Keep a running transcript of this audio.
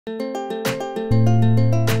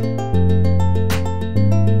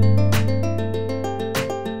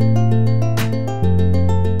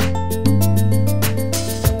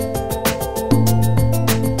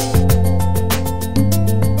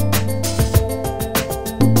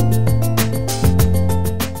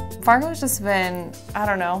Fargo's just been, I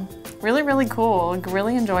don't know, really, really cool,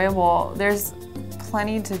 really enjoyable. There's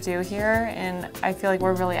plenty to do here, and I feel like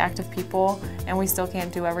we're really active people, and we still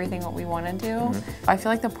can't do everything what we want to do. I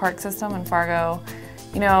feel like the park system in Fargo,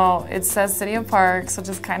 you know, it says City of Parks, which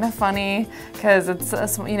is kind of funny because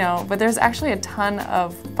it's, you know, but there's actually a ton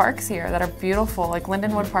of parks here that are beautiful. Like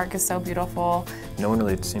Lindenwood Park is so beautiful. No one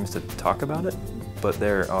really seems to talk about it, but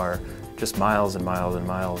there are just miles and miles and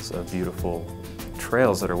miles of beautiful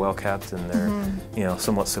trails that are well kept, and they're you know,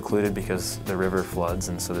 somewhat secluded because the river floods,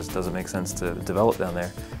 and so this doesn't make sense to develop down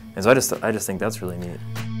there. And so I just think that's really neat.